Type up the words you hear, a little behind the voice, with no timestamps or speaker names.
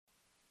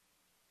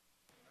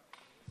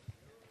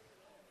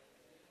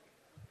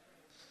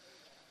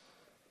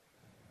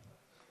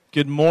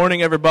Good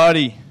morning,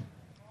 everybody.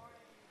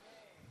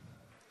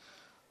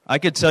 I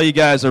could tell you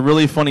guys a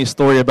really funny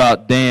story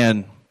about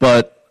Dan,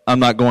 but I'm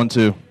not going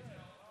to.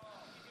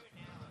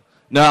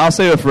 No, I'll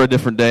save it for a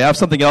different day. I have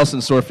something else in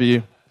store for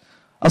you.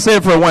 I'll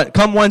save it for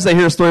come Wednesday,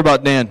 hear a story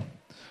about Dan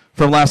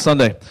from last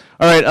Sunday.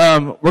 All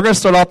right, we're going to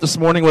start off this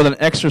morning with an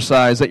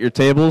exercise at your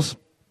tables,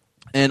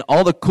 and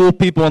all the cool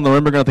people in the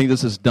room are going to think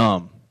this is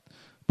dumb,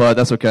 but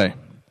that's okay.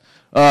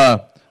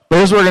 But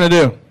here's what we're going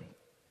to do.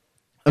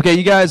 Okay,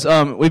 you guys,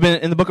 we've been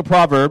in the book of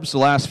Proverbs the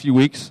last few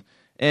weeks,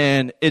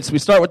 and we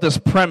start with this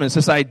premise,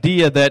 this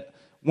idea that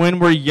when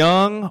we're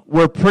young,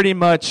 we're pretty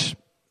much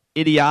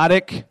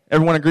idiotic.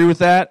 Everyone agree with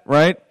that,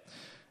 right?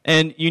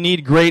 And you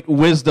need great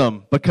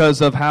wisdom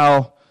because of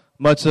how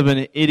much of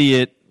an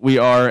idiot we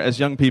are as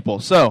young people.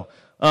 So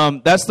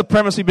that's the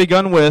premise we've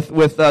begun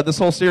with this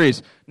whole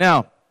series.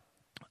 Now,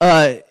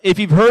 if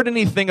you've heard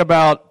anything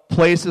about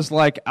places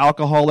like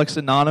Alcoholics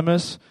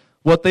Anonymous,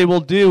 what they will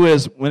do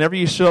is whenever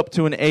you show up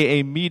to an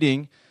AA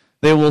meeting,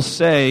 they will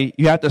say,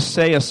 you have to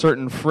say a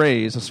certain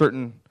phrase, a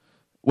certain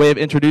way of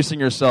introducing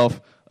yourself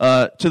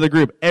to the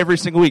group every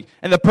single week.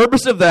 And the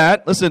purpose of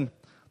that, listen,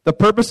 the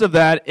purpose of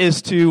that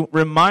is to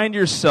remind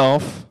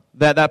yourself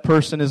that that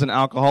person is an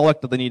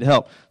alcoholic, that they need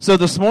help. So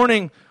this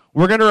morning,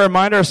 we're going to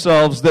remind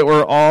ourselves that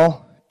we're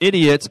all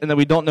idiots and that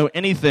we don't know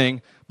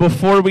anything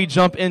before we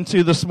jump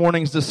into this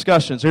morning's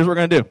discussion. So here's what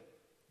we're going to do.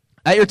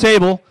 At your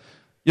table,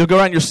 you'll go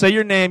around, you'll say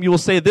your name, you will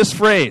say this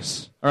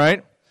phrase, all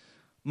right?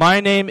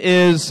 My name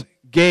is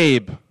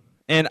Gabe,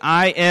 and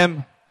I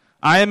am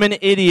an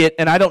idiot,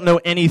 and I don't know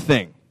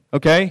anything,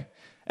 okay?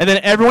 And then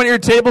everyone at your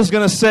table is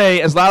going to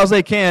say, as loud as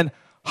they can,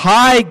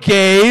 hi,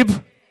 Gabe,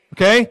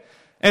 okay?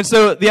 And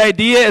so the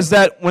idea is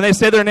that when they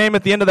say their name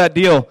at the end of that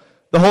deal,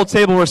 the whole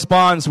table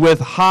responds with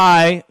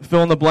hi,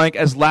 fill in the blank,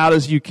 as loud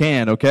as you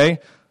can, okay?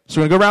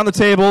 So we're going to go around the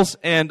tables,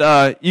 and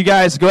you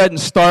guys go ahead and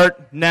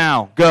start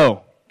now.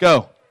 Go.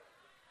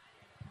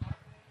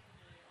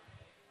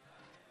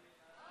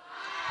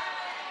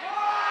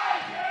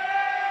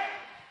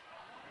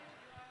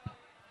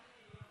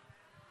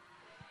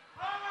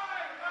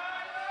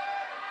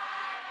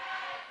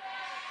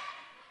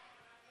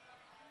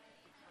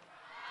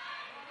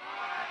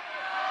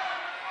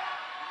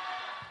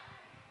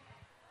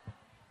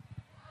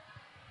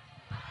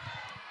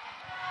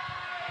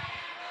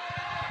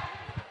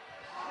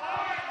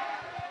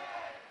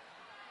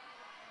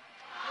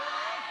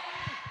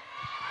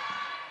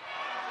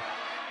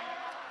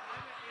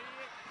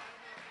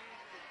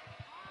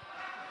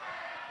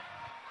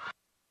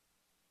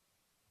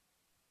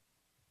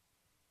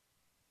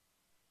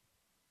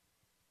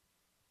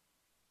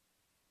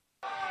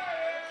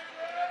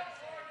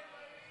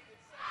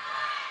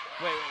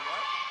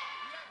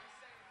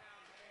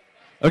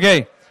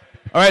 Okay.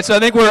 All right, so I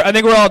think we're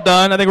all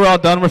done.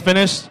 We're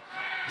finished.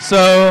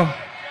 So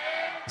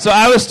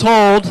I was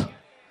told,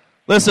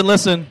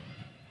 listen.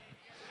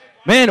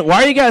 Man,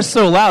 why are you guys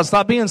so loud?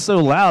 Stop being so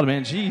loud,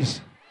 man.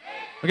 Jeez.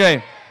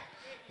 Okay.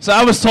 So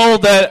I was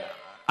told that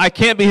I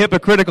can't be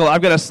hypocritical.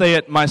 I've got to say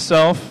it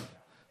myself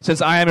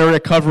since I am a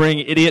recovering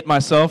idiot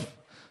myself.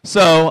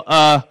 So,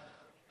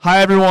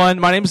 hi everyone.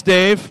 My name's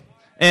Dave,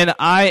 and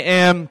I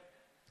am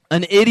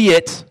an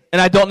idiot,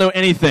 and I don't know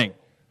anything.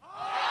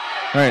 All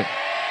right.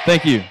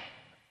 Thank you.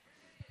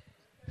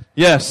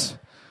 Yes.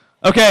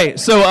 Okay,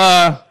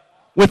 so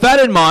with that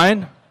in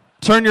mind,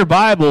 turn your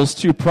Bibles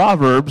to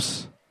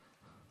Proverbs.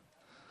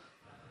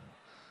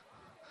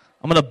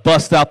 I'm going to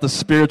bust out the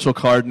spiritual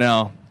card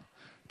now.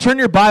 Turn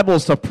your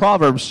Bibles to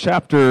Proverbs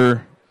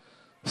chapter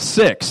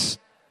 6.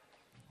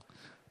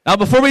 Now,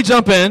 before we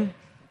jump in,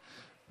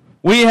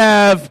 we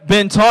have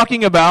been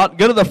talking about,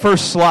 go to the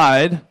first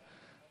slide,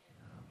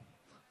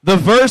 the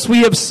verse we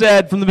have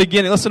said from the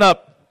beginning. Listen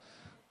up.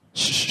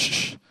 Shh.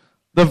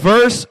 The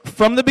verse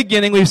from the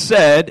beginning we've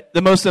said,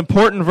 the most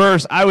important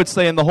verse I would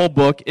say in the whole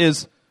book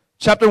is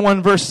chapter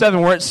 1, verse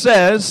 7, where it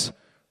says,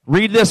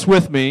 read this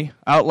with me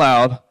out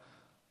loud,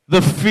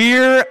 the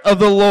fear of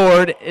the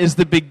Lord is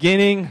the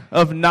beginning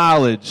of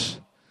knowledge.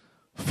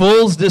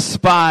 Fools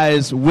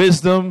despise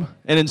wisdom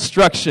and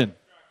instruction.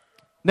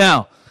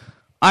 Now,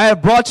 I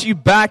have brought you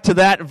back to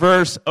that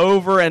verse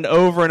over and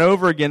over and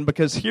over again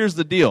because here's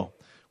the deal.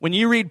 When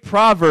you read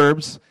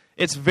Proverbs,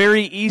 it's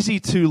very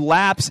easy to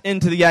lapse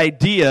into the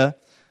idea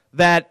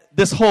that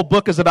this whole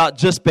book is about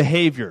just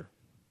behavior.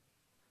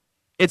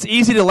 It's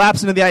easy to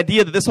lapse into the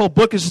idea that this whole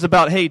book is just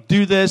about, hey,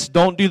 do this,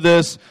 don't do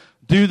this,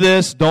 do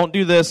this, don't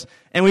do this.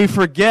 And we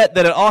forget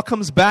that it all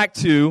comes back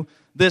to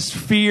this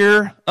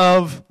fear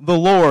of the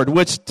Lord,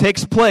 which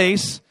takes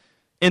place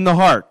in the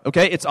heart.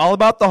 Okay? It's all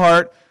about the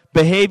heart.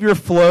 Behavior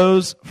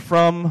flows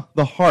from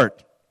the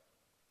heart.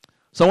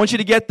 So I want you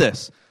to get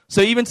this.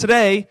 So even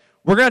today,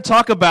 we're going to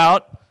talk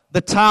about the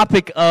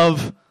topic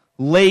of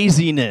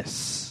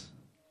laziness.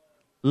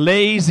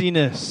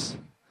 Laziness.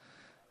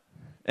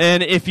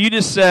 And if you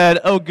just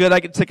said, oh, good,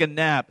 I can take a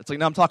nap. It's like,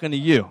 no, I'm talking to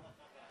you.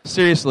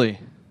 Seriously.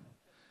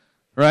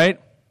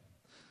 Right?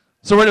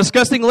 So we're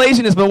discussing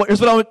laziness, but here's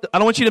what I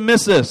don't want you to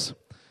miss this.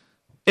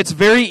 It's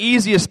very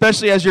easy,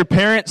 especially as your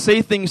parents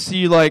say things to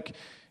you like,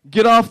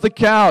 Get off the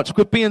couch.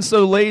 Quit being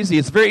so lazy.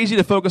 It's very easy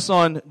to focus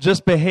on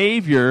just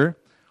behavior.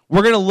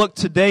 We're going to look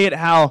today at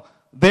how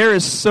there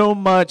is so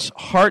much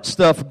heart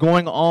stuff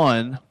going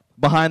on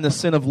behind the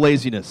sin of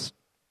laziness.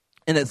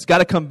 And it's got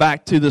to come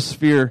back to the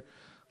sphere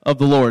of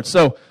the Lord.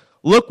 So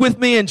look with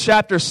me in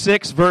chapter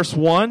 6, verse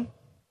 1.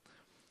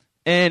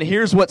 And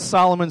here's what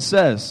Solomon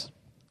says.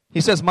 He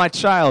says, "My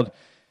child,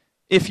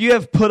 if you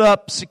have put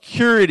up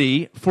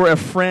security for a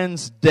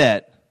friend's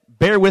debt,"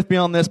 bear with me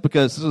on this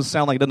because this will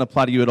sound like it doesn't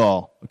apply to you at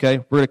all. Okay?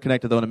 We're going to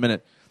connect to that in a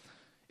minute.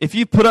 If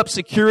you put up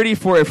security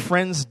for a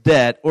friend's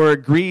debt or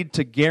agreed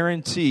to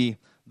guarantee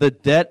the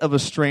debt of a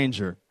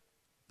stranger,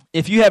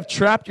 if you have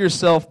trapped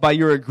yourself by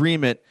your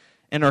agreement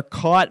and are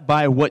caught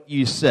by what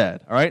you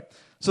said, all right?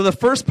 So the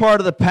first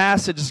part of the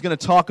passage is going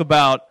to talk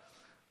about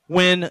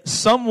when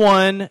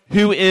someone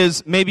who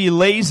is maybe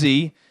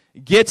lazy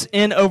gets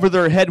in over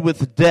their head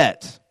with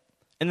debt,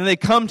 and then they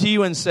come to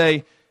you and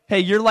say, "Hey,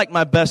 you're like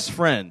my best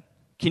friend.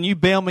 Can you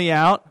bail me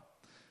out?"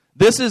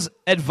 This is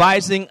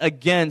advising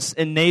against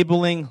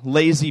enabling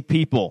lazy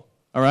people,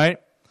 all right?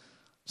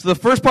 So the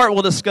first part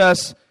we'll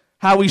discuss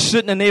how we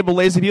shouldn't enable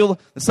lazy people.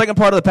 The second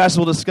part of the passage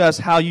will discuss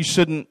how you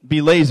shouldn't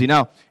be lazy.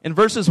 Now, in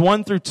verses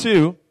 1 through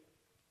 2,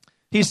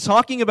 he's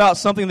talking about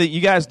something that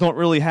you guys don't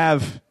really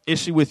have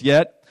issue with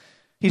yet.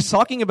 He's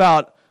talking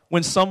about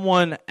when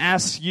someone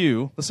asks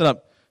you, listen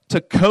up, to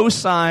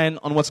co-sign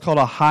on what's called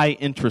a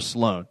high-interest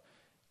loan.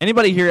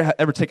 Anybody here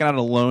ever taken out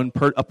a loan,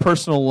 a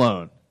personal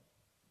loan?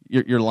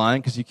 You're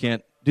lying because you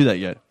can't do that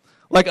yet.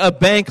 Like a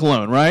bank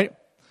loan, right?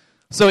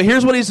 So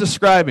here's what he's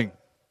describing.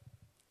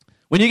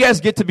 When you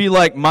guys get to be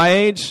like my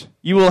age,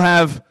 you will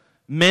have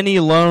many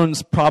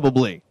loans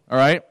probably, all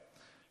right?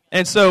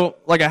 And so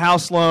like a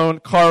house loan,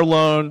 car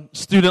loan,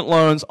 student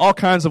loans, all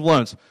kinds of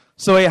loans.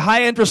 So a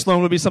high-interest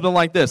loan would be something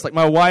like this. Like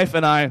my wife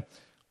and I,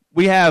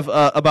 we had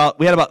about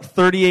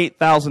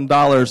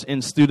 $38,000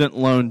 in student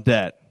loan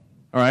debt.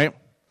 All right?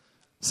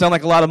 Sound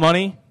like a lot of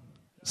money?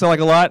 Sound like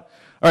a lot?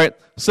 All right.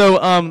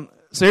 So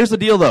here's the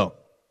deal, though.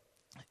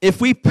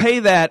 If we pay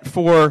that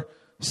for,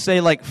 say,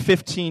 like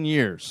 15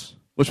 years,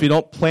 which we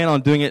don't plan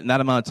on doing it in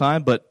that amount of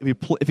time, but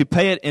if you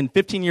pay it in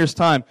 15 years'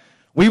 time,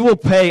 we will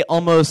pay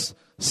almost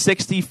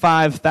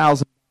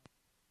 $65,000.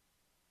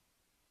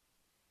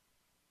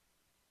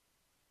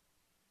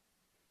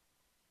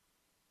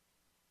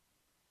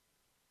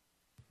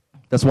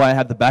 That's why I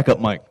have the backup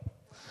mic.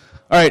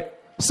 All right,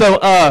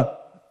 so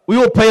we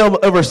will pay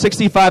over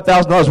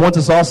 $65,000 once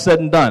it's all said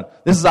and done.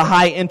 This is a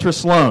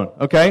high-interest loan,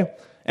 okay?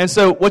 And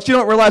so what you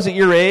don't realize at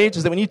your age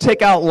is that when you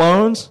take out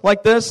loans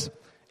like this,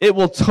 it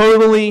will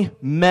totally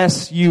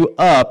mess you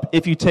up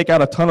if you take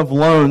out a ton of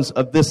loans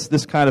of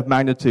this kind of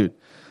magnitude.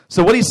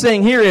 So what he's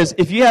saying here is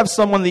if you have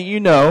someone that you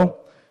know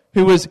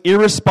who is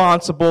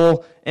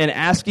irresponsible and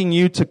asking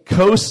you to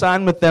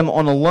co-sign with them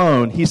on a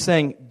loan, he's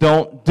saying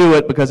don't do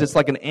it because it's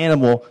like an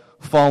animal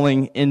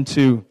falling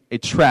into a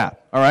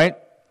trap, all right?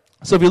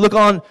 So if you look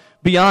on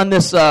beyond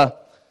this, you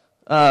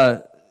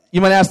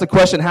might ask the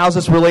question, how does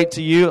this relate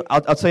to you?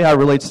 I'll tell you how it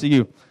relates to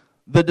you.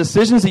 The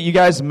decisions that you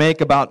guys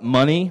make about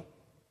money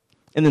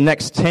in the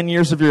next 10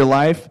 years of your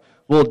life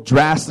will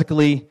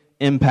drastically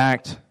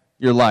impact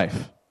your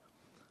life.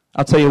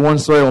 I'll tell you one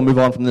story, we'll move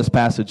on from this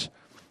passage.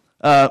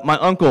 My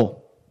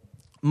uncle,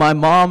 my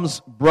mom's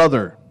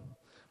brother,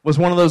 was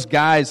one of those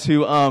guys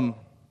who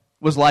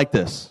was like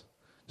this.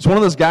 He's one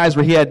of those guys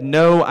where he had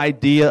no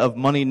idea of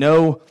money,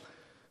 no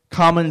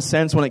common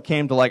sense when it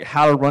came to like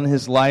how to run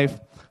his life.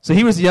 So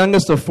he was the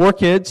youngest of 4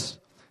 kids,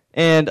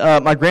 and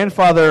my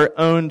grandfather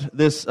owned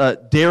this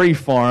dairy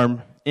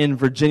farm in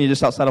Virginia,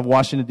 just outside of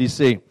Washington,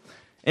 D.C.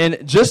 And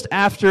just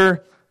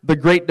after the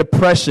Great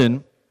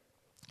Depression,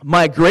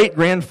 my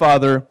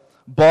great-grandfather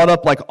bought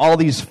up like all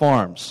these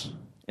farms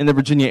in the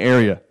Virginia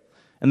area.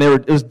 And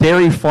it was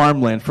dairy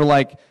farmland for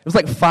it was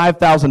like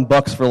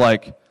 $5,000 for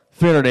like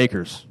 300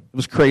 acres. It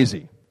was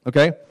crazy,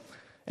 okay?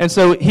 And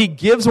so he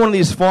gives one of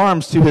these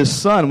farms to his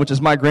son, which is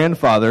my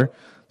grandfather.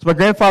 So my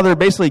grandfather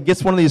basically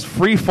gets one of these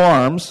free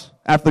farms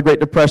after the Great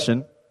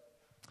Depression,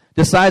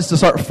 decides to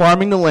start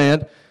farming the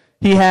land.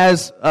 He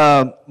has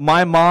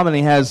my mom and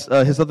he has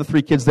his other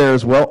 3 kids there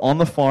as well on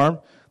the farm.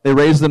 They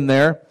raise them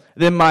there.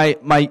 Then my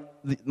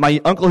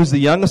uncle, who's the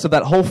youngest of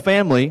that whole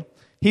family,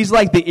 he's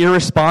like the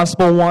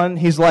irresponsible one.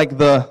 He's like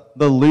the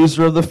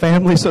loser of the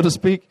family, so to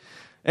speak.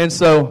 And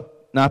so,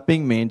 not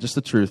being mean, just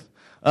the truth.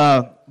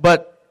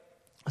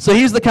 So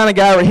he's the kind of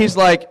guy where he's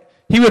like,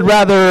 he would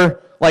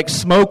rather like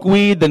smoke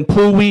weed than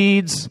pull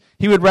weeds.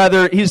 He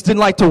just didn't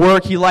like to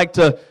work. He liked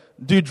to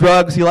do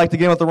drugs. He liked to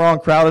get in with the wrong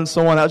crowd and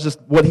so on. That was just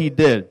what he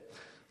did.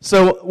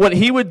 So what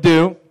he would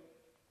do,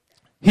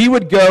 he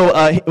would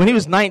go, when he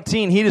was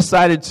 19, he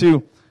decided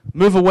to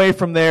move away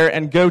from there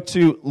and go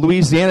to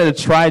Louisiana to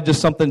try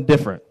just something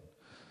different.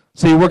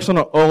 So he works on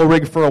an oil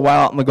rig for a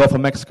while out in the Gulf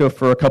of Mexico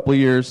for a couple of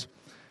years.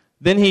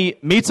 Then he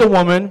meets a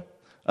woman.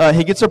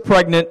 He gets her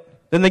pregnant.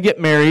 Then they get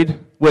married,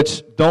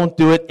 which don't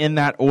do it in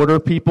that order,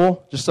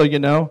 people, just so you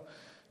know.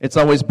 It's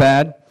always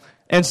bad.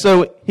 And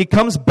so he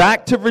comes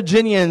back to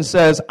Virginia and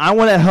says, I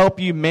want to help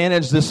you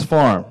manage this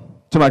farm,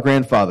 to my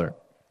grandfather.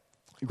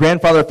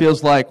 Grandfather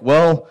feels like,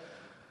 well,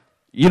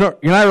 you're not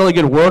a really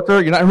good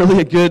worker. You're not really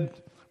a good,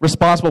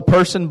 responsible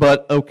person,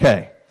 but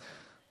okay.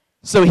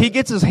 So he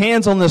gets his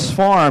hands on this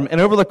farm,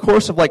 and over the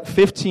course of like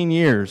 15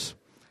 years,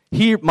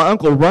 my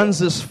uncle runs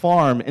this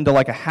farm into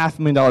like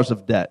 $500,000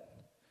 of debt.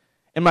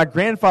 And my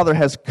grandfather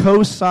has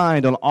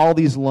co-signed on all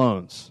these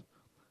loans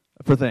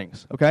for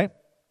things, okay?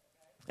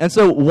 And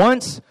so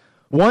once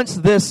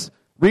this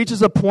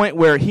reaches a point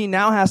where he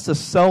now has to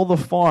sell the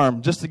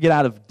farm just to get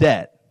out of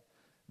debt,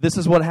 this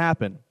is what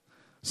happened.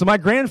 So my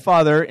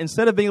grandfather,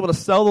 instead of being able to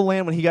sell the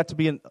land when he got to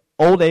be an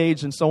old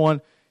age and so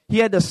on, he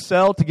had to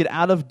sell to get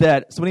out of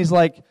debt. So when he's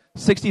like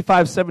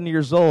 65, 70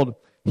 years old,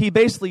 he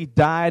basically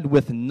died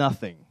with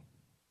nothing.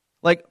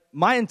 Like,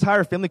 my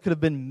entire family could have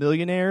been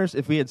millionaires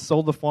if we had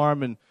sold the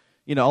farm and,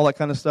 all that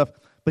kind of stuff.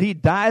 But he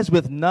dies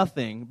with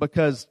nothing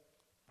because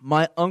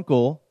my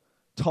uncle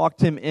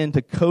talked him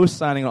into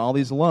co-signing on all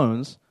these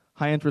loans,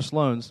 high-interest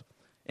loans,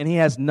 and he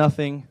has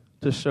nothing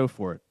to show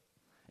for it.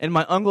 And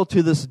my uncle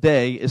to this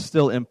day is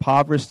still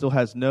impoverished, still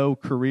has no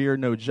career,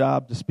 no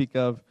job to speak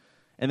of,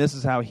 and this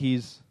is how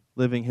he's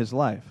living his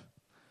life.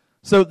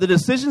 So the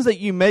decisions that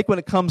you make when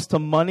it comes to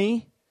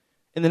money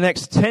in the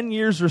next 10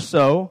 years or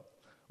so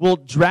will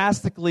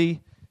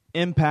drastically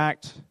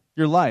impact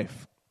your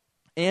life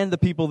and the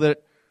people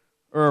that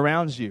are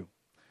around you.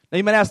 Now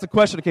you might ask the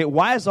question, okay,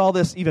 why does all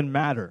this even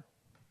matter?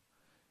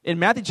 In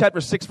Matthew chapter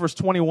 6, verse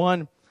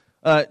 21,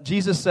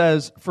 Jesus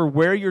says, "For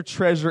where your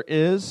treasure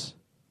is,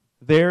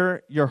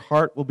 there your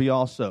heart will be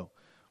also."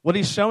 What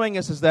he's showing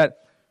us is that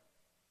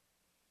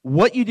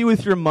what you do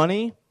with your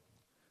money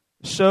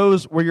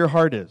shows where your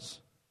heart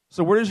is.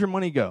 So where does your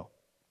money go?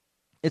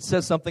 It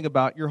says something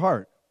about your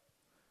heart.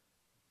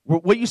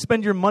 What you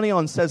spend your money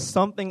on says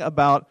something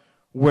about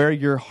where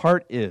your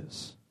heart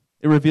is.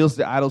 It reveals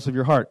the idols of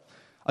your heart.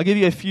 I'll give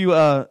you a few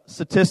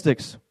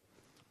statistics.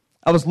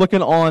 I was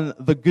looking on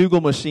the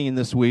Google machine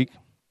this week,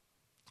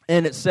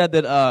 and it said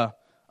that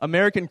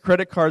American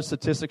credit card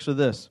statistics are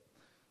this.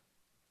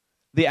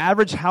 The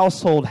average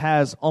household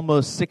has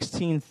almost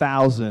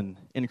 $16,000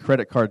 in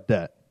credit card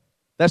debt.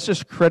 That's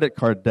just credit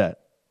card debt.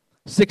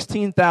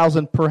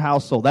 $16,000 per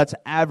household. That's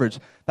average.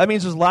 That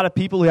means there's a lot of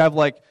people who have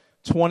like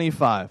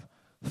 25,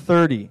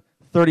 30,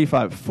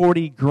 35,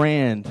 40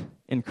 grand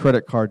in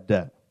credit card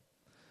debt.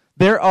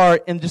 There are,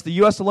 in just the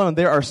U.S. alone,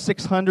 there are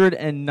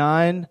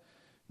 609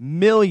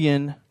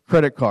 million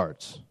credit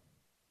cards.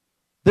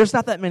 There's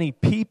not that many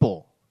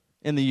people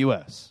in the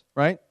U.S.,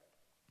 right?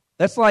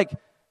 That's like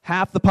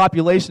half the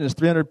population is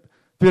 300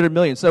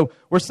 million. So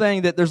we're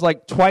saying that there's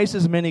like twice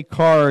as many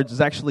cards as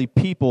actually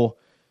people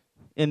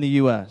in the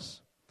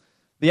U.S.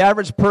 The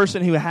average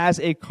person who has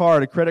a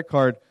credit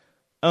card,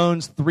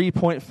 owns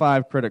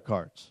 3.5 credit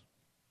cards.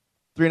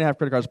 3.5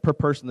 credit cards per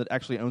person that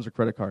actually owns a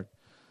credit card.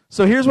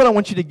 So here's what I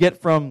want you to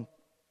get from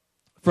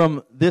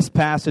this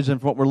passage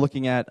and from what we're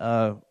looking at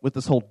with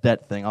this whole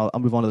debt thing. I'll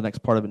move on to the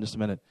next part of it in just a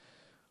minute.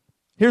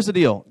 Here's the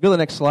deal. Go to the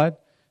next slide.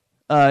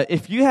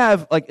 If you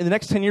have, like in the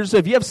next 10 years or so,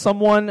 if you have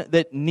someone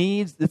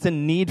that's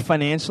in need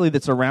financially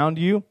that's around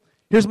you,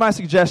 here's my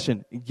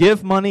suggestion.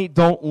 Give money,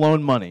 don't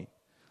loan money.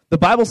 The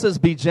Bible says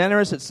be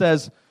generous. It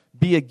says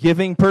be a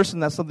giving person.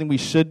 That's something we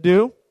should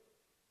do.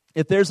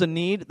 If there's a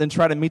need, then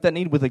try to meet that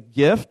need with a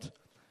gift.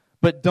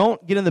 But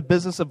don't get in the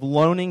business of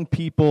loaning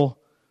people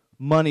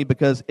money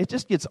because it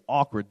just gets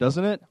awkward,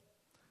 doesn't it?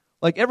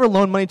 Like, ever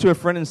loaned money to a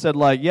friend and said,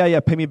 like, yeah,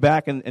 pay me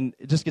back, and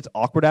it just gets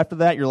awkward after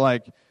that? You're,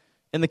 like,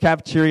 in the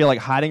cafeteria, like,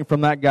 hiding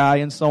from that guy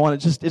and so on. It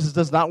just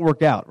does not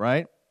work out,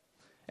 right?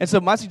 And so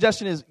my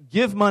suggestion is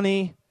give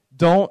money,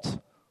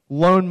 don't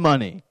loan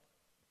money.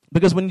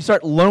 Because when you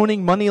start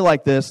loaning money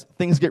like this,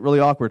 things get really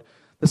awkward.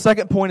 The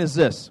second point is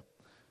this.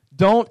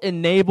 Don't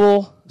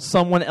enable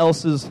someone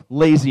else's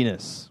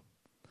laziness.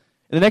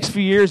 In the next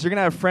few years, you're going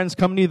to have friends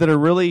come to you that are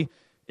really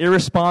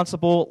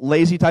irresponsible,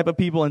 lazy type of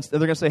people, and they're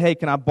going to say, hey,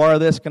 can I borrow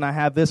this? Can I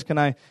have this?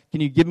 Can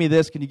you give me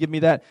this? Can you give me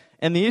that?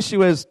 And the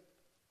issue is,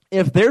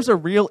 if there's a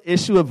real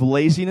issue of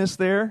laziness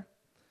there,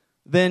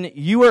 then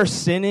you are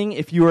sinning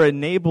if you are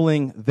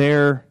enabling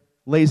their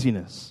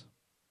laziness.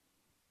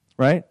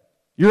 Right?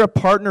 You're a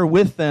partner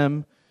with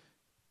them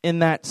in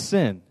that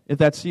sin, if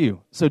that's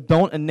you. So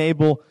don't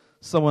enable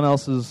someone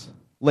else's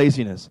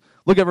laziness.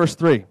 Look at verse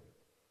 3.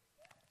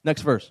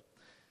 Next verse.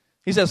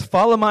 He says,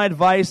 follow my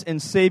advice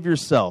and save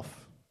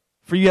yourself,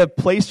 for you have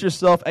placed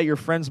yourself at your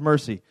friend's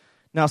mercy.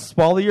 Now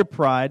swallow your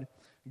pride,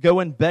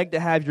 go and beg to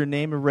have your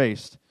name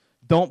erased.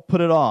 Don't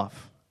put it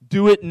off.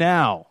 Do it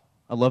now.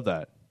 I love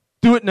that.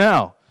 Do it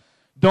now.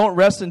 Don't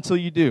rest until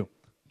you do.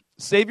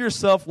 Save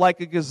yourself like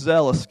a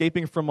gazelle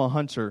escaping from a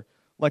hunter,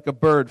 like a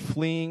bird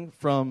fleeing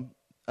from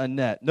a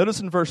net. Notice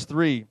in verse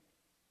 3,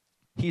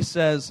 he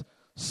says,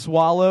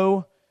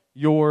 swallow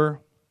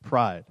your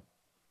pride.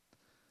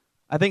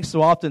 I think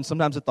so often,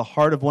 sometimes at the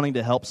heart of wanting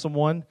to help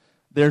someone,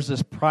 there's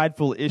this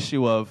prideful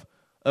issue of,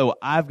 oh,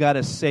 I've got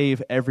to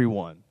save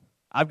everyone.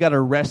 I've got to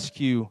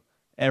rescue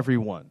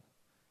everyone.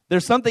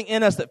 There's something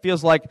in us that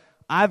feels like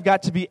I've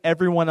got to be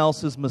everyone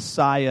else's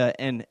Messiah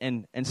and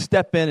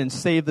step in and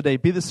save the day,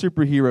 be the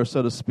superhero,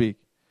 so to speak.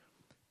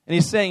 And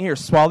he's saying here,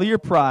 swallow your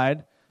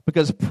pride,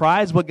 because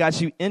pride's what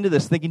got you into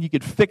this, thinking you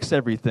could fix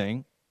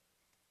everything.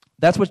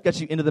 That's what got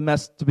you into the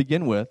mess to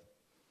begin with.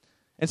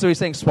 And so he's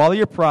saying, swallow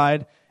your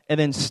pride and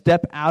then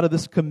step out of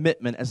this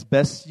commitment as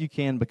best you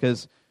can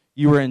because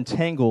you are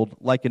entangled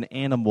like an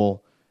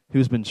animal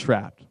who's been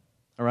trapped.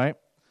 All right?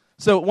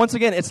 So once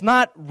again, it's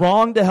not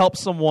wrong to help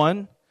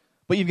someone,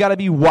 but you've got to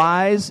be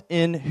wise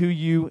in who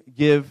you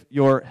give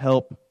your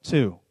help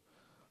to.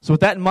 So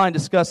with that in mind,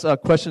 discuss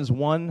questions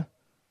 1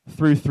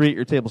 through 3 at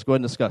your tables. Go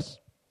ahead and discuss.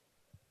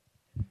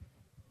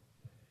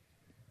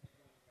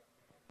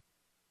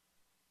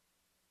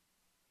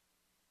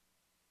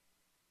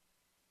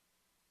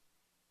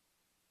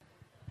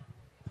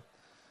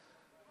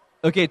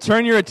 Okay,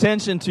 turn your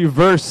attention to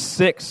verse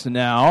 6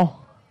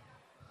 now.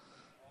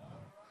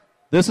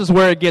 This is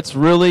where it gets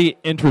really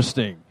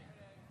interesting.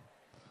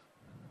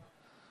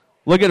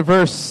 Look at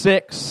verse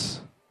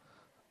 6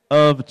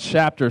 of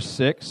chapter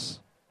 6.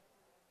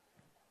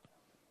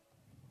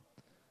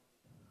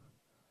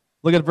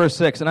 Look at verse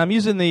 6. And I'm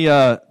using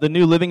the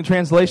New Living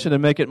Translation to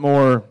make it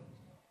more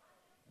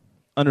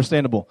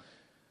understandable.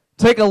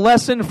 Take a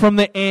lesson from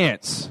the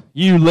ants,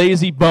 you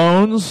lazy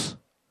bones.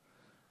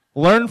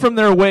 Learn from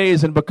their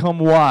ways and become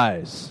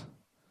wise.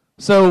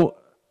 So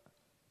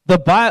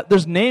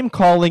there's name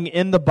calling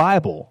in the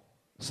Bible,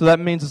 so that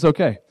means it's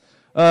okay.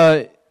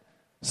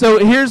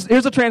 So here's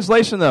a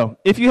translation though.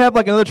 If you have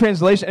like another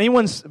translation,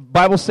 anyone's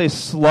Bible say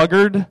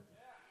sluggard?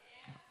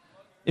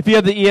 If you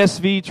have the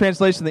ESV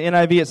translation, the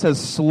NIV, it says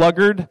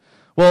sluggard.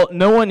 Well,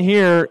 no one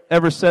here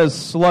ever says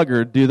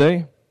sluggard, do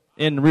they,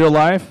 in real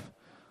life?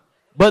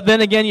 But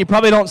then again, you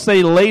probably don't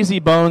say lazy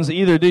bones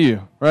either, do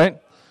you? Right?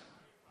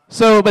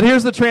 So, but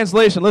here's the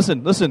translation.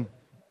 Listen.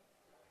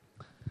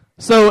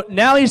 So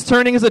now he's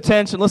turning his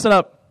attention, listen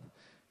up.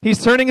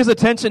 He's turning his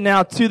attention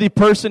now to the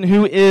person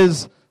who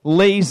is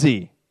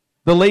lazy,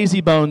 the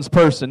lazy bones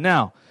person.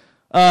 Now,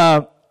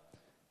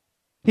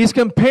 he's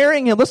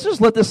comparing him. Let's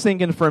just let this sink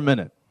in for a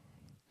minute.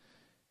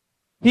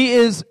 He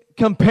is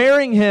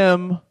comparing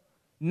him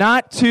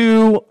not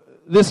to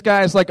this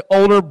guy's like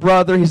older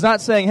brother. He's not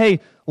saying,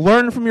 hey,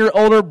 learn from your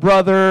older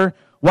brother.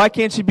 Why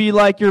can't you be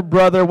like your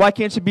brother? Why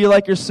can't you be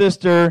like your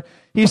sister?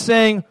 He's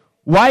saying,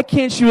 why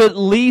can't you at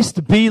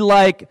least be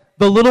like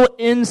the little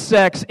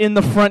insects in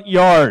the front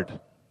yard?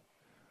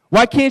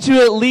 Why can't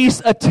you at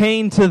least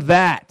attain to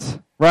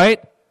that,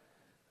 right?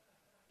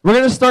 We're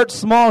going to start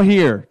small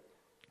here.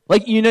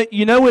 Like, you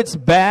know it's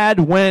bad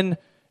when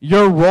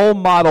your role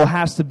model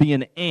has to be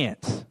an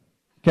ant,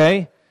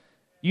 okay?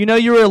 You know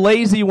you're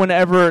lazy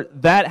whenever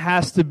that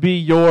has to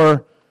be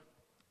the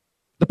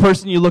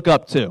person you look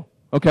up to,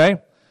 okay?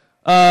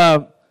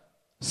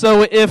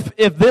 So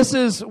if this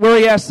is where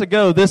he has to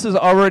go, this is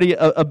already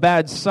a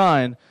bad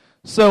sign.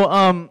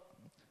 So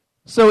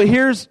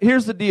here's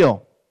the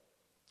deal.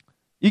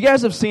 You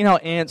guys have seen how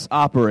ants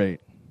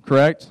operate,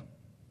 correct?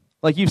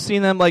 Like you've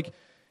seen them, like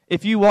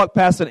if you walk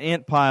past an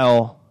ant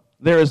pile,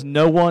 there is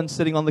no one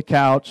sitting on the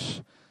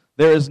couch.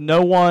 There is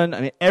no one,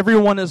 I mean,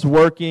 everyone is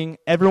working.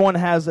 Everyone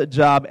has a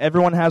job.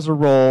 Everyone has a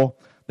role.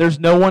 There's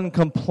no one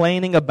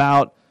complaining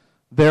about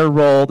their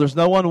role. There's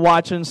no one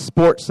watching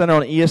Sports Center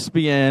on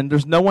ESPN.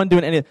 There's no one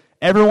doing anything.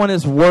 Everyone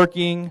is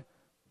working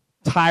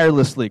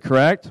tirelessly,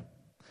 correct?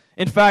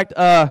 In fact,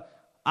 I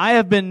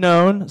have been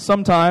known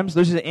sometimes,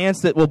 there's these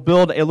ants that will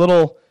build a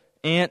little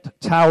ant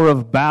Tower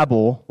of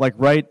Babel, like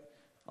right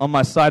on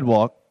my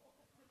sidewalk.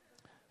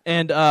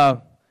 And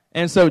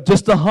so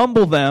just to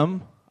humble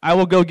them, I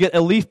will go get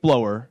a leaf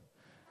blower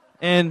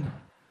and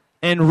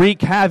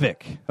wreak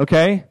havoc,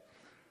 okay?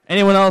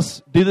 Anyone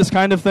else do this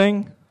kind of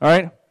thing? All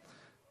right?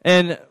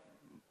 And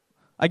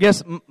I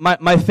guess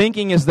my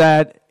thinking is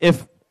that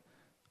if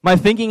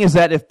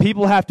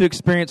people have to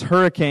experience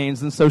hurricanes,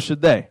 then so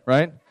should they,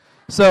 right?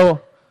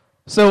 So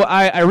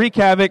I wreak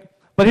havoc,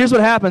 but here's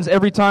what happens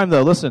every time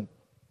though. Listen.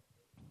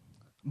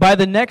 By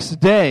the next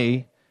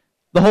day,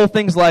 the whole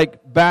thing's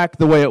like back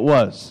the way it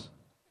was.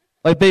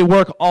 Like they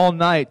work all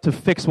night to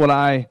fix what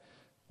I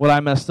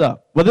messed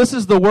up. Well, this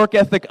is the work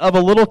ethic of a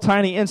little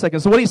tiny insect.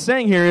 And so what he's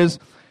saying here is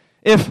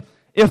if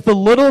the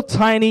little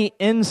tiny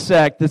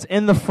insect that's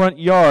in the front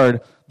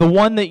yard, the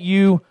one that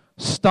you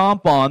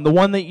stomp on, the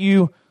one that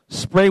you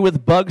spray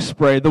with bug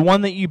spray, the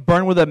one that you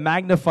burn with a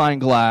magnifying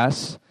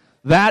glass,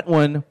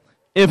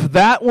 if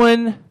that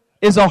one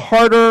is a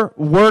harder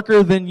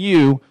worker than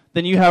you,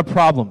 then you have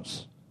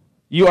problems.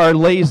 You are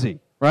lazy,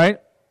 right?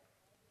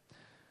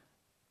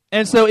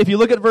 And so if you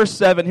look at verse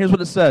 7, here's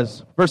what it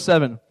says. Verse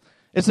 7,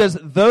 it says,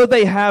 though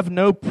they have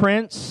no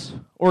prince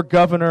or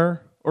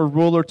governor or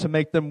ruler to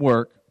make them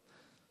work,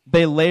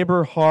 they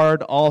labor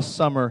hard all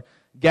summer,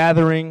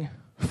 gathering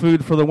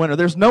food for the winter.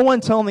 There's no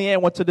one telling the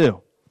ant what to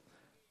do.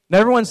 Now,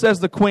 everyone says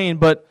the queen,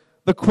 but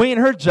the queen,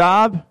 her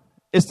job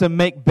is to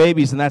make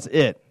babies, and that's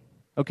it.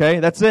 Okay?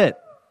 That's it.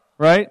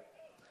 Right?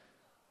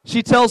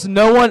 She tells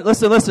no one,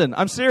 listen,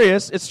 I'm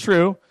serious, it's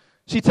true.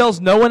 She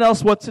tells no one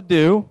else what to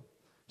do.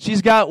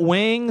 She's got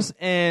wings,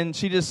 and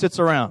she just sits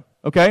around.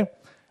 Okay?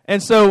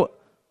 And so,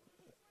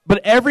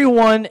 but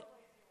everyone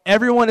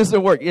is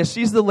at work. Yes,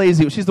 she's the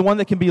lazy. She's the one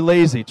that can be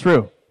lazy.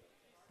 True.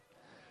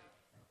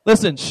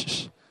 Listen,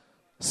 shh.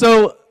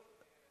 So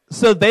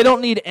they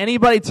don't need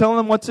anybody telling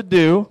them what to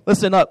do.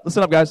 Listen up,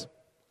 guys.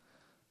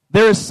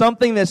 There is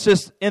something that's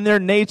just in their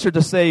nature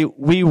to say,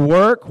 we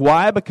work.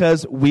 Why?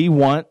 Because we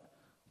want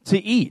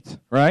to eat,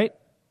 right?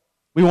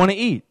 We want to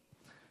eat.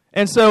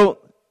 And so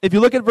if you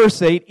look at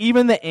verse 8,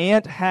 even the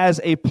ant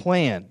has a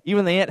plan.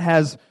 Even the ant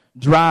has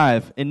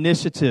drive,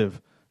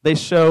 initiative. They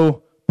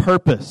show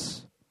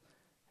purpose.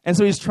 And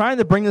so he's trying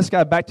to bring this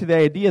guy back to the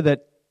idea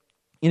that,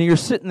 you're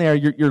sitting there,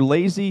 you're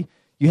lazy,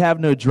 you have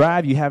no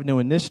drive, you have no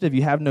initiative,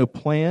 you have no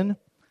plan.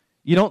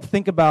 You don't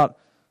think about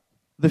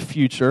the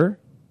future.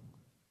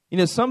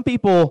 Some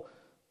people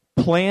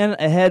plan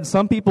ahead.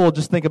 Some people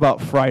just think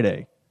about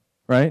Friday,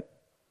 right?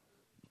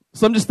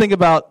 Some just think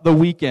about the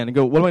weekend and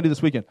go, what am I going to do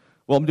this weekend?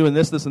 Well, I'm doing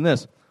this, this, and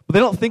this. But they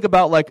don't think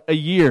about like a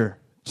year,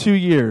 2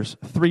 years,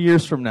 3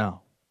 years from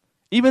now.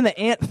 Even the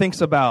ant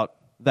thinks about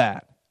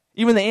that.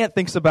 Even the ant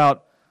thinks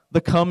about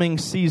the coming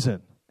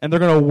season, and they're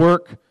going to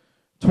work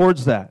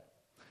towards that.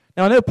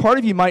 Now, I know part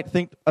of you might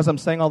think, as I'm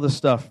saying all this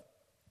stuff,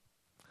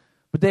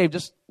 but Dave,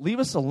 just leave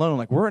us alone.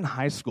 Like, we're in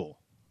high school.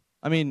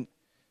 I mean,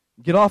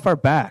 get off our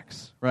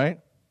backs,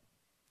 right?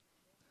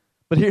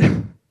 But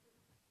here,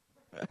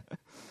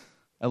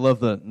 I love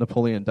the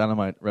Napoleon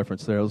Dynamite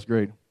reference there. It was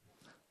great.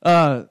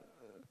 But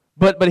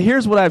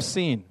here's what I've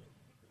seen.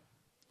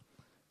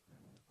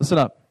 Listen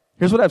up.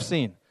 Here's what I've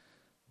seen.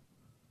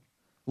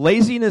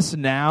 Laziness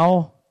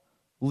now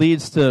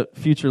leads to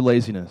future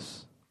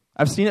laziness.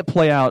 I've seen it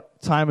play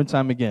out time and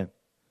time again.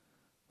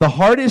 The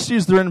hard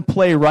issues that are in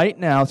play right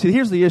now, see,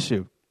 here's the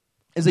issue,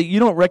 is that you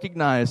don't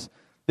recognize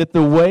that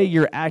the way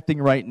you're acting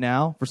right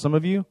now, for some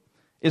of you,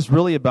 is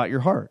really about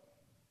your heart.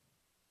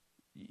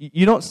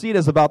 You don't see it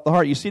as about the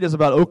heart. You see it as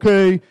about,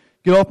 okay,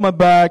 get off my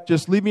back,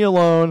 just leave me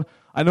alone.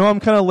 I know I'm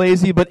kind of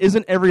lazy, but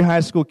isn't every high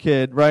school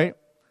kid, right?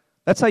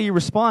 That's how you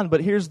respond,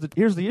 but here's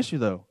the issue,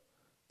 though.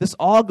 This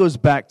all goes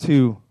back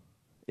to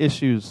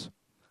issues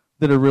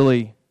that are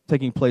really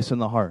taking place in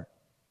the heart.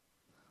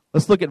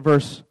 Let's look at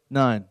verse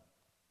 9.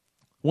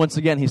 Once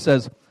again, he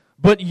says,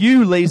 "But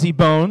you, lazy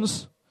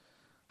bones,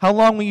 how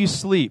long will you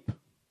sleep?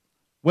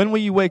 When will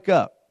you wake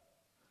up?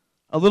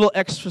 A little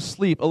extra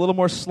sleep, a little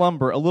more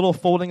slumber, a little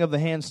folding of the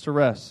hands to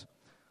rest.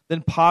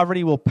 Then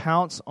poverty will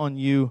pounce on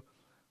you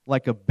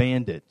like a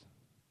bandit.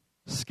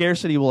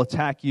 Scarcity will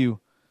attack you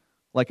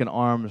like an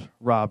armed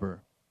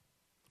robber."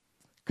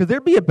 Could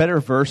there be a better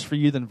verse for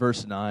you than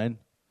verse 9?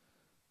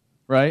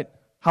 Right?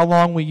 How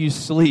long will you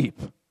sleep?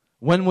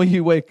 When will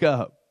you wake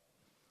up?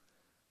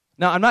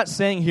 Now, I'm not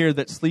saying here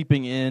that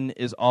sleeping in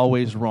is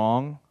always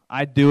wrong.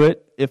 I do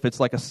it if it's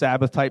like a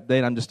Sabbath type day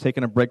and I'm just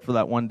taking a break for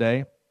that one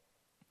day.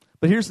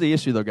 But here's the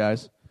issue, though,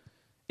 guys.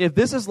 If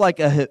this is like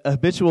a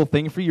habitual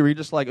thing for you, where you're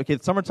just like, okay,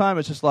 summertime,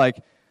 it's just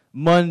like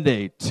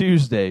Monday,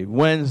 Tuesday,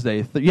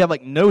 Wednesday. You have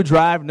like no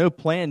drive, no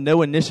plan,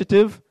 no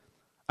initiative.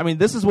 I mean,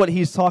 this is what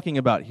he's talking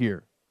about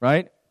here,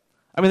 right?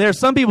 I mean, there are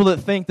some people that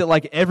think that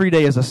like every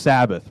day is a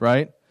Sabbath,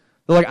 right?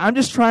 They're like, I'm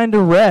just trying to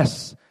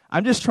rest.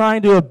 I'm just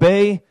trying to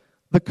obey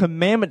the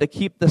commandment to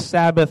keep the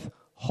Sabbath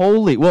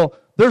holy. Well,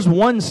 there's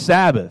one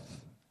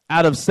Sabbath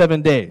out of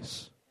 7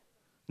 days,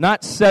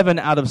 not 7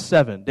 out of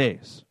 7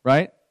 days,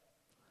 right?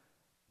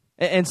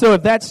 And so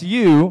if that's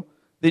you,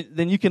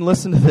 then you can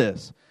listen to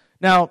this.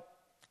 Now,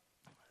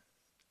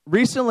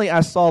 recently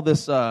I saw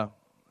this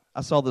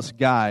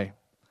guy.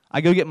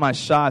 I go get my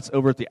shots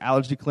over at the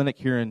allergy clinic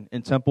here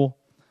in Temple.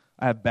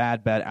 I have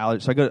bad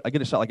allergies, so I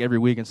get a shot like every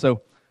week. And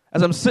so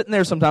as I'm sitting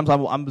there, sometimes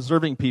I'm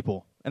observing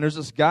people. And there's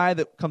this guy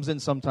that comes in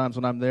sometimes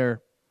when I'm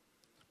there.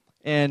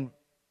 And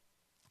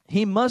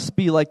he must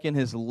be like in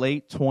his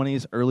late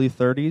 20s, early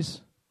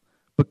 30s,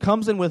 but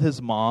comes in with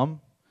his mom.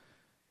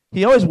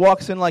 He always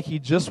walks in like he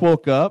just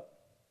woke up.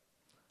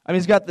 I mean,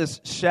 he's got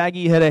this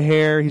shaggy head of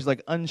hair. He's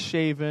like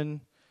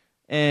unshaven.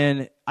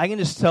 And I can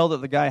just tell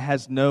that the guy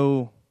has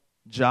no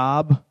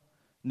job,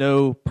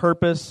 no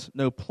purpose,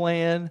 no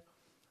plan.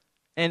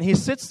 And he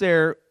sits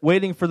there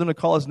waiting for them to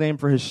call his name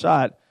for his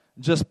shot,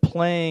 just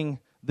playing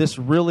this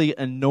really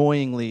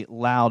annoyingly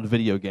loud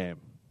video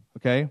game,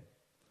 okay?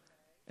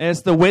 And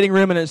it's the waiting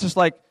room, and it's just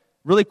like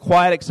really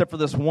quiet except for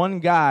this one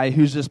guy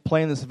who's just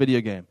playing this video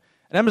game.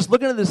 And I'm just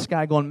looking at this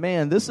guy going,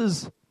 man, this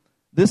is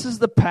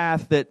the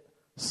path that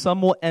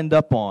some will end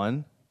up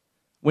on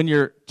when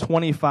you're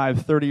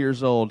 25, 30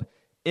 years old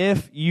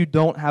if you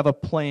don't have a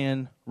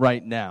plan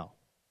right now.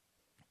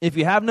 If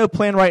you have no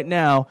plan right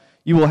now,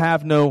 you will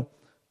have no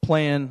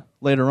plan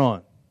later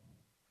on.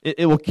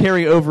 It will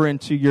carry over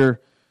into your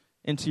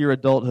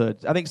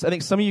adulthood. I think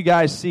some of you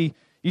guys see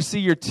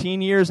your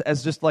teen years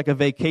as just like a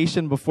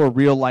vacation before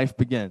real life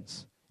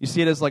begins. You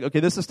see it as like, okay,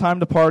 this is time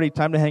to party,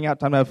 time to hang out,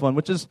 time to have fun,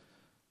 which is,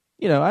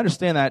 I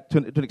understand that to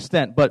an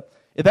extent. But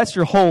if that's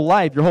your whole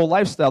life, your whole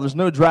lifestyle, there's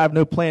no drive,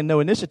 no plan, no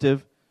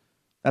initiative,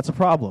 that's a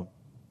problem.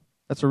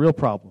 That's a real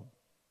problem.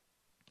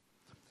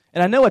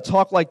 And I know a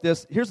talk like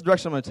this, here's the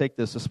direction I'm going to take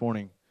this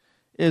morning,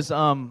 is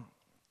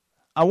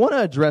I want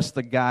to address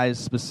the guys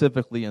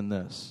specifically in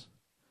this.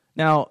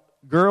 Now,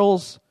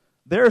 girls,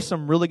 there are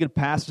some really good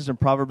passages and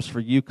proverbs for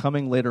you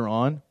coming later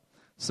on.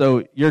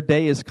 So your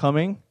day is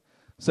coming.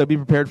 So be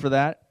prepared for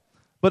that.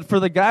 But for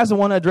the guys, I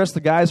want to address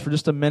the guys for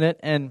just a minute.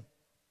 And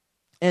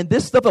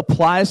this stuff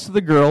applies to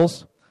the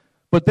girls.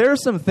 But there are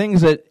some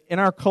things that in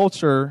our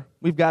culture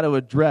we've got to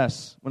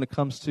address when it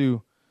comes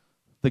to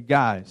the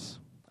guys.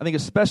 I think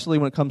especially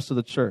when it comes to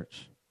the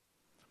church.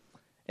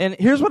 And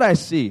here's what I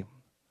see.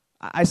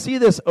 I see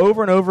this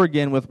over and over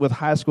again with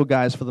high school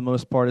guys for the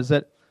most part, is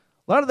that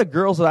a lot of the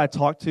girls that I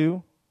talk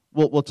to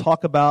will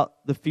talk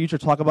about the future,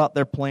 talk about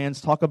their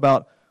plans, talk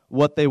about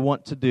what they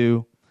want to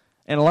do.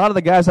 And a lot of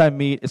the guys I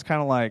meet, it's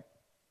kind of like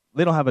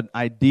they don't have an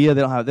idea,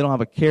 they don't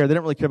have a care, they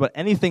don't really care about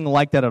anything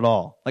like that at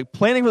all. Like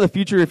planning for the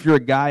future if you're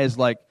a guy is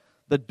like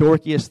the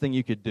dorkiest thing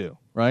you could do,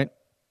 right?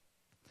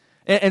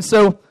 And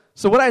so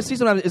what I see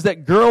sometimes is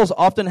that girls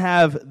often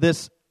have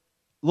this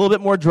a little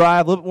bit more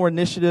drive, a little bit more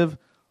initiative,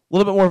 a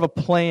little bit more of a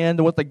plan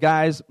than what the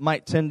guys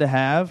might tend to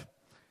have.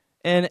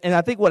 And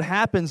I think what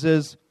happens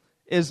is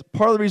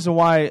part of the reason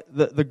why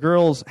the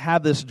girls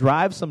have this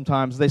drive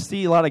sometimes, they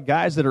see a lot of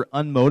guys that are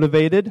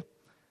unmotivated,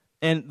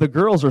 and the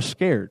girls are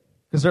scared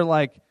because they're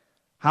like,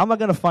 how am I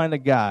going to find a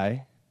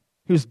guy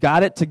who's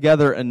got it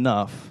together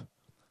enough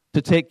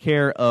to take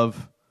care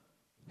of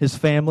his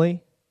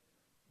family,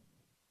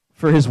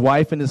 for his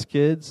wife and his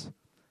kids?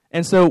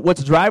 And so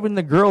what's driving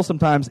the girls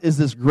sometimes is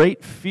this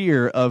great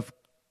fear of,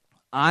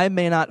 I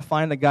may not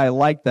find a guy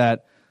like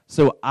that,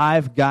 so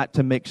I've got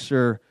to make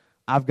sure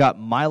I've got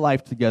my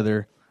life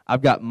together,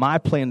 I've got my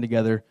plan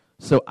together,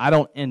 so I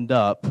don't end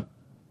up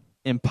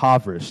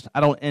impoverished. I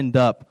don't end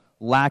up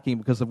lacking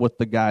because of what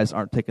the guys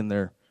aren't taking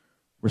their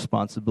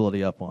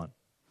responsibility up on.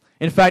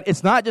 In fact,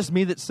 it's not just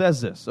me that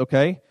says this,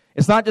 okay?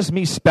 It's not just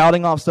me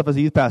spouting off stuff as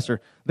a youth pastor.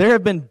 There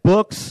have been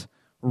books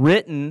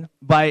written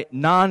by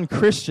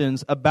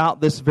non-Christians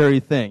about this very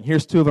thing.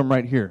 Here's two of them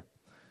right here.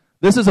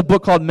 This is a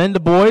book called Men to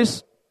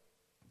Boys.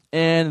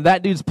 And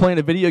that dude's playing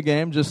a video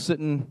game, just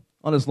sitting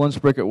on his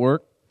lunch break at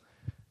work.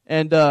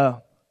 And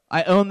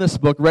I own this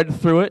book, read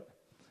through it.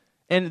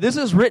 And this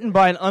is written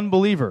by an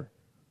unbeliever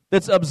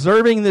that's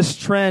observing this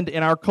trend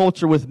in our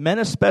culture with men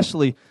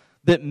especially,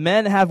 that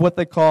men have what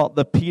they call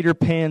the Peter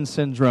Pan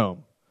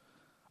syndrome.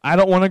 I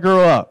don't want to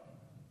grow up.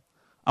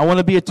 I want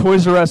to be a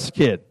Toys R Us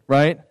kid,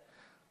 right?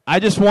 I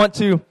just want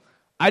to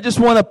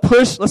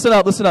push, listen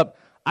up.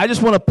 I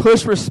just want to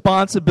push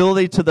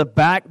responsibility to the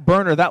back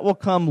burner. That will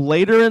come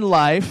later in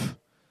life.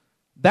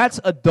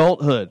 That's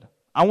adulthood.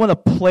 I want to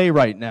play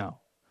right now.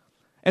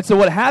 And so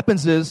what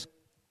happens is,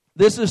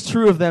 this is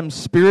true of them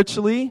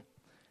spiritually,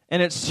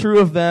 and it's true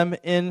of them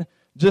in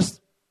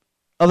just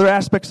other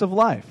aspects of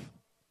life.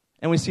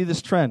 And we see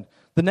this trend.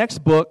 The next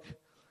book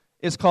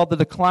is called The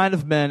Decline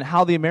of Men,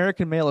 How the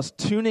American Male is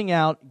Tuning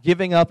Out,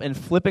 Giving Up, and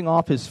Flipping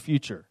Off His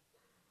Future.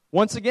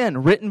 Once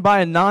again, written by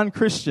a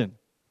non-Christian.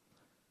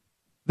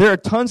 There are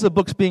tons of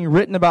books being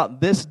written about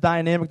this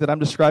dynamic that I'm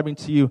describing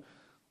to you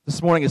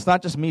this morning. It's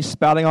not just me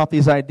spouting off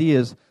these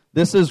ideas.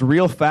 This is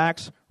real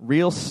facts,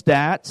 real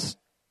stats.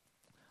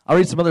 I'll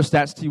read some other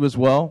stats to you as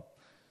well.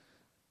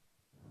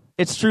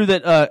 It's true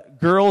that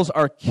girls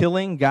are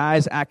killing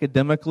guys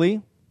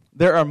academically.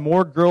 There are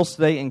more girls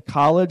today in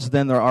college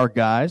than there are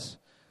guys.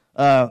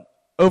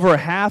 Over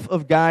half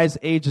of guys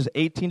ages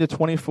 18 to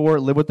 24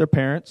 live with their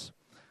parents.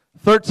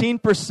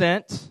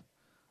 13%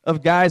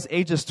 of guys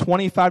ages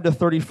 25 to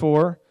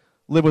 34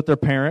 live with their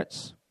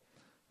parents.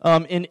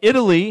 In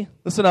Italy,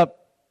 listen up,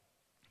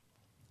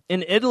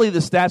 in Italy the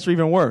stats are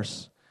even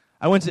worse.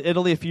 I went to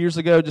Italy a few years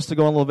ago just to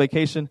go on a little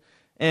vacation,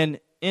 and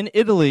in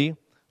Italy,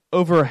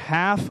 over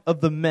half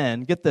of the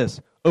men, get this,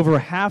 over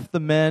half the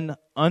men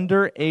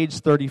under age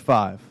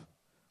 35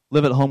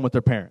 live at home with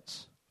their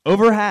parents.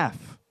 Over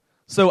half.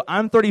 So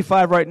I'm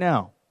 35 right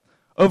now.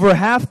 Over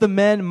half the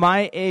men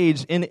my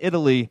age in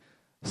Italy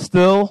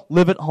still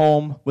live at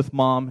home with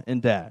mom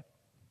and dad,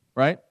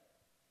 right?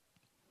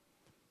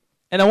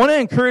 And I want to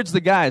encourage the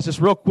guys,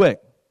 just real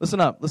quick. Listen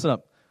up.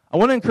 I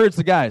want to encourage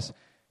the guys.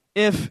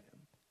 If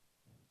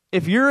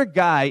you're a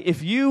guy,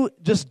 if you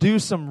just do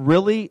some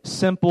really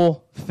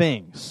simple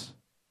things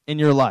in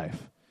your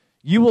life,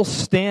 you will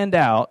stand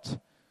out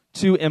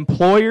to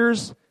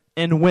employers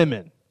and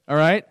women, all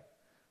right?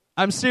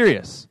 I'm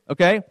serious,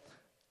 okay?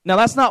 Now,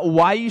 that's not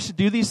why you should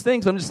do these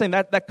things. I'm just saying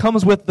that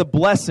comes with the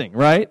blessing,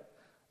 right?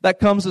 That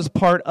comes as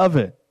part of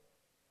it.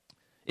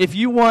 If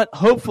you want,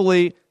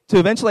 hopefully, to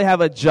eventually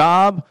have a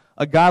job,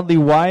 a godly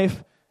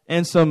wife,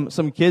 and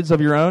some kids of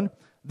your own,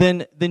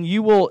 then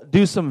you will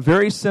do some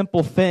very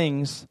simple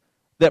things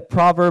that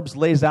Proverbs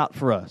lays out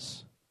for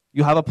us.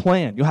 You'll have a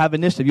plan. You'll have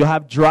initiative. You'll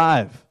have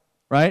drive,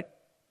 right?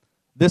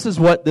 This is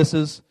what this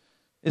is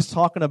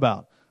talking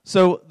about.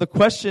 So the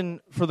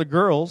question for the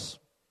girls,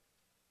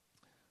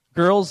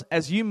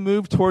 as you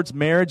move towards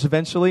marriage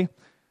eventually,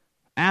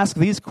 ask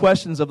these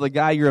questions of the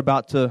guy you're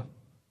about to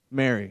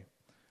marry.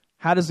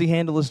 How does he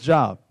handle his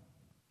job?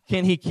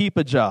 Can he keep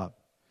a job?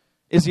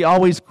 Is he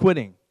always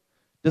quitting?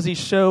 Does he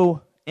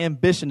show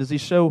ambition? Does he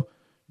show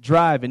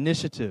drive,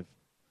 initiative?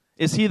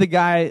 Is he the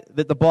guy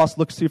that the boss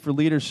looks to for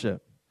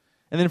leadership?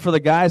 And then for the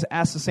guys,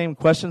 ask the same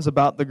questions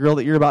about the girl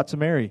that you're about to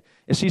marry.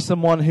 Is she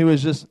someone who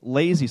is just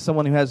lazy,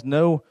 someone who has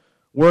no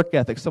work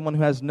ethic, someone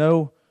who has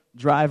no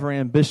drive or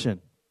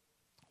ambition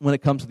when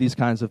it comes to these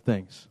kinds of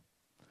things.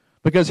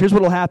 Because here's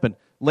what will happen.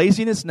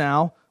 Laziness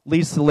now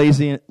leads to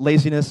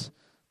laziness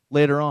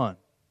later on.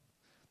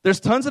 There's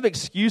tons of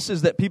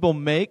excuses that people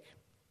make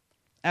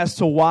as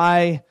to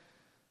why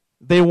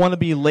they want to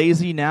be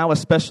lazy now,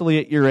 especially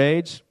at your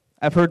age.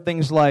 I've heard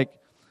things like,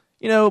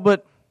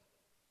 but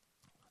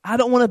I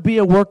don't want to be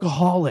a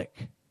workaholic.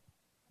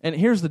 And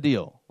here's the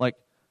deal.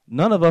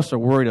 None of us are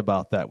worried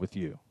about that with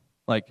you.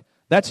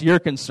 That's your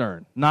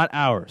concern, not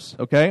ours,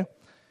 okay?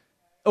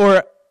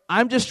 Or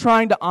I'm just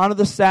trying to honor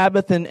the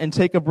Sabbath and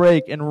take a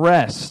break and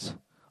rest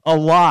a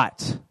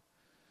lot,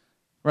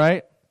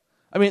 right?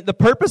 I mean, the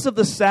purpose of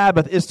the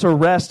Sabbath is to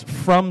rest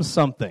from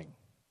something,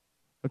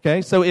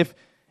 okay? So if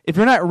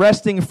you're not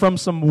resting from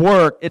some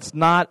work, it's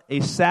not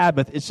a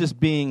Sabbath. It's just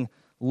being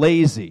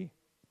lazy.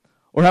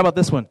 Or how about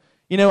this one?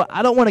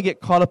 I don't want to get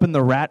caught up in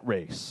the rat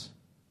race.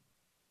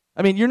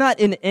 I mean, you're not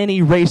in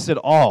any race at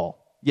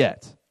all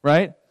yet,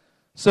 right?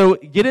 So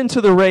get into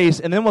the race,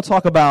 and then we'll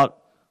talk about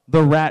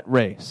the rat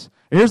race.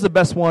 And here's the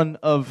best one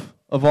of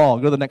all.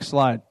 Go to the next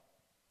slide.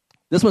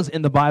 This one's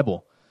in the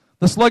Bible.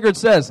 The sluggard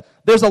says,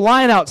 there's a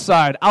lion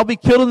outside. I'll be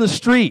killed in the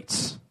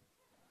streets.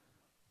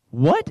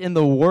 What in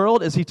the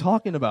world is he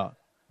talking about?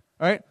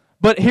 All right?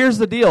 But here's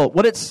the deal.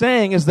 What it's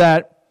saying is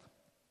that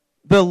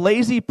the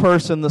lazy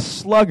person, the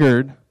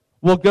sluggard,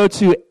 will go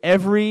to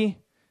every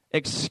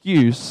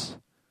excuse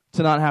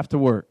to not have to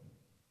work.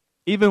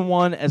 Even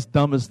one as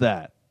dumb as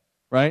that,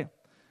 right?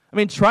 I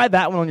mean, try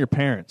that one on your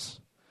parents.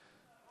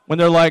 When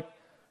they're like,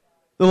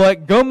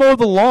 go mow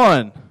the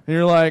lawn. And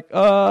you're like,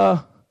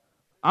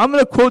 I'm going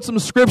to quote some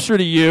scripture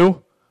to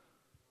you.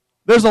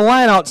 There's a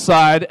lion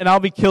outside, and I'll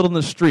be killed in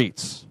the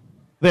streets.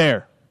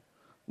 There.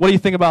 What do you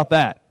think about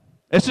that?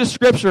 It's just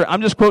scripture.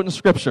 I'm just quoting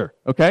scripture,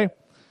 okay?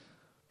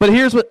 But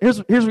here's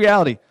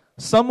reality.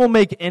 Some will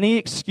make any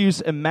excuse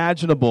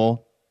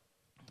imaginable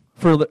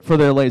for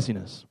their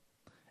laziness.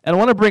 And I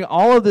want to bring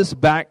all of this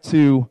back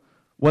to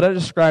what I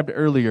described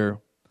earlier.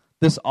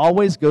 This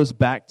always goes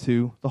back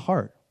to the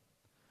heart.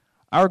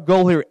 Our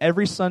goal here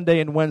every Sunday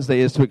and Wednesday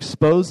is to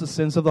expose the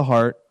sins of the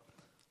heart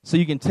so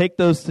you can take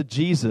those to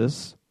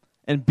Jesus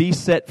and be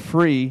set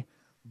free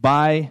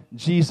by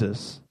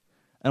Jesus.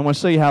 And I want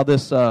to show you how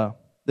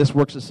this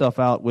works itself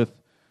out with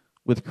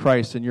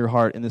Christ in your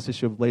heart in this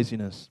issue of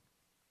laziness.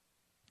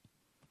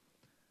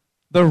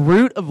 The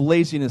root of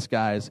laziness,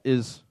 guys,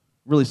 is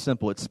really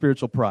simple. It's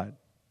spiritual pride.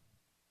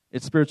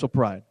 It's spiritual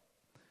pride.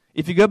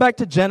 If you go back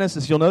to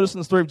Genesis, you'll notice in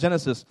the story of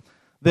Genesis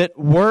that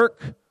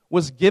work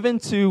was given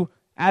to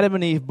Adam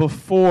and Eve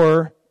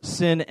before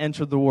sin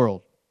entered the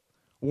world.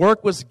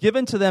 Work was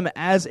given to them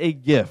as a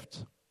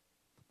gift.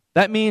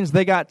 That means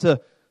they got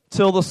to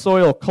till the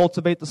soil,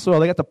 cultivate the soil.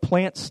 They got to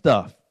plant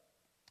stuff.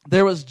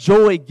 There was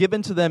joy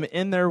given to them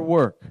in their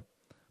work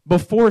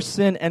before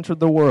sin entered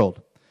the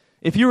world.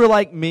 If you were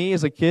like me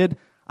as a kid,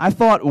 I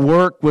thought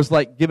work was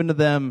given to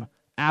them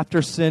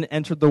after sin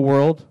entered the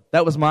world.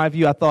 That was my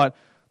view. I thought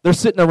they're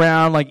sitting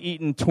around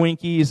eating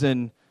Twinkies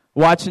and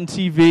watching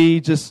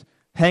TV, just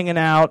hanging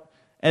out,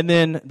 and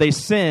then they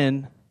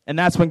sin, and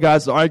that's when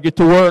God's, all right, get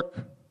to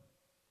work.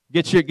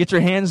 Get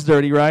your hands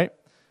dirty, right?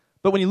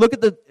 But when you look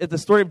at the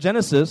story of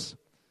Genesis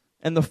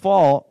and the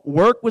fall,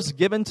 work was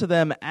given to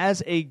them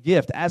as a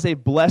gift, as a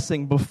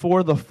blessing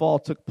before the fall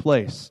took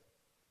place.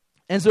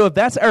 And so if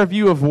that's our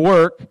view of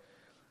work,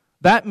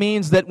 that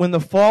means that when the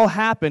fall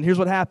happened, here's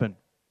what happened.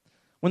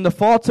 When the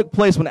fall took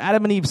place, when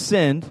Adam and Eve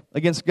sinned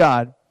against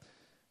God,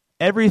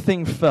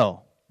 everything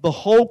fell. The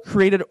whole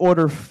created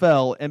order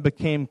fell and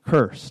became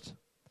cursed.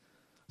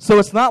 So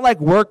it's not like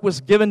work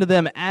was given to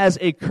them as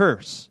a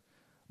curse,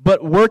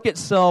 but work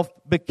itself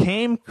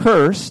became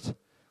cursed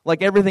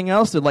like everything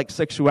else did, like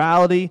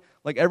sexuality,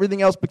 like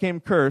everything else became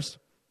cursed.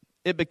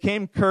 It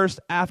became cursed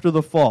after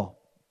the fall.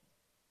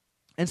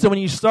 And so when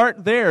you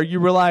start there, you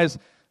realize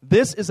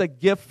this is a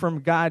gift from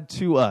God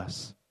to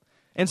us.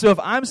 And so if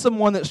I'm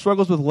someone that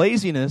struggles with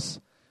laziness,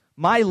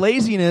 my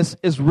laziness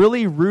is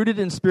really rooted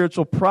in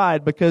spiritual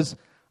pride because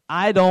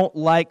I don't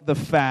like the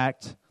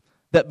fact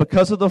that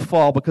because of the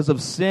fall, because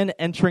of sin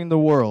entering the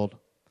world,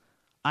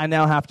 I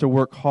now have to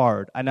work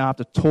hard. I now have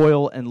to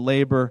toil and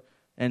labor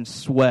and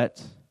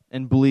sweat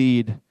and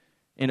bleed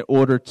in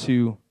order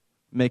to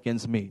make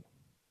ends meet.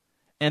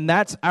 And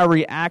that's our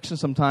reaction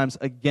sometimes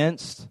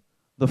against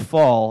the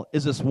fall,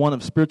 is this one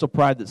of spiritual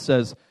pride that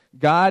says,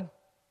 God,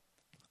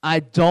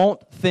 I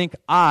don't think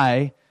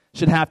I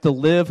should have to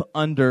live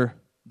under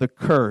the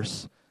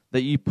curse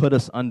that you put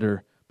us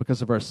under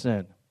because of our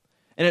sin.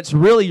 And it's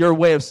really your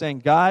way of saying,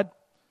 God,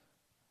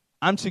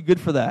 I'm too good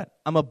for that.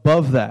 I'm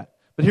above that.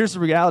 But here's the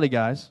reality,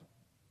 guys.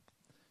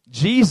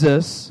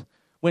 Jesus,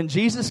 when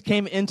Jesus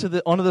came onto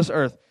this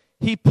earth,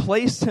 he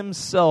placed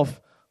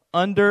himself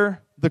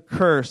under the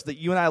curse that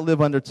you and I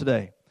live under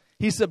today.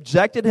 He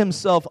subjected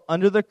himself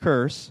under the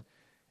curse,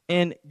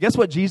 and guess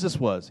what Jesus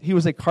was? He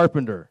was a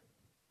carpenter.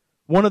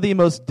 One of the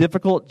most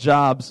difficult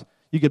jobs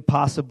you could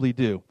possibly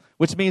do,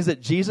 which means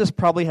that Jesus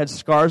probably had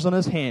scars on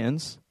his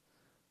hands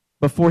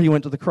before he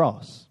went to the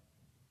cross.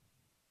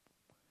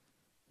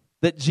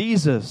 That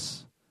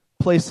Jesus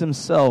placed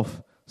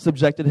himself,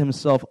 subjected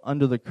himself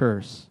under the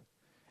curse.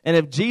 And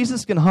if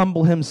Jesus can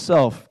humble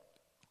himself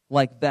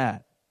like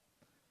that,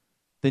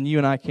 then you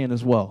and I can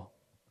as well.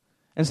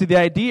 And see, the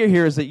idea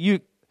here is that you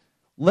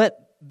let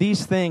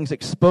these things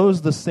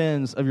expose the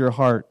sins of your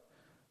heart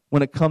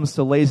when it comes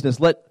to laziness.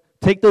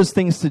 Take those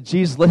things to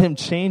Jesus. Let him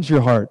change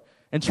your heart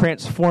and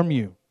transform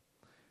you.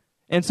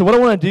 And so what I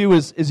want to do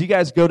is you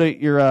guys go to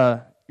your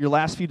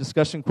last few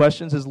discussion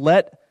questions,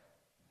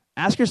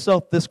 ask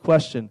yourself this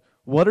question: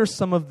 what are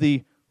some of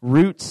the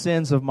root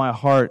sins of my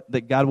heart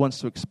that God wants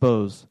to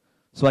expose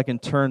so I can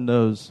turn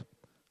those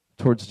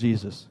towards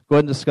Jesus? Go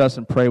ahead and discuss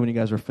and pray when you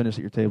guys are finished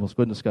at your tables.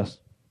 Go ahead and discuss.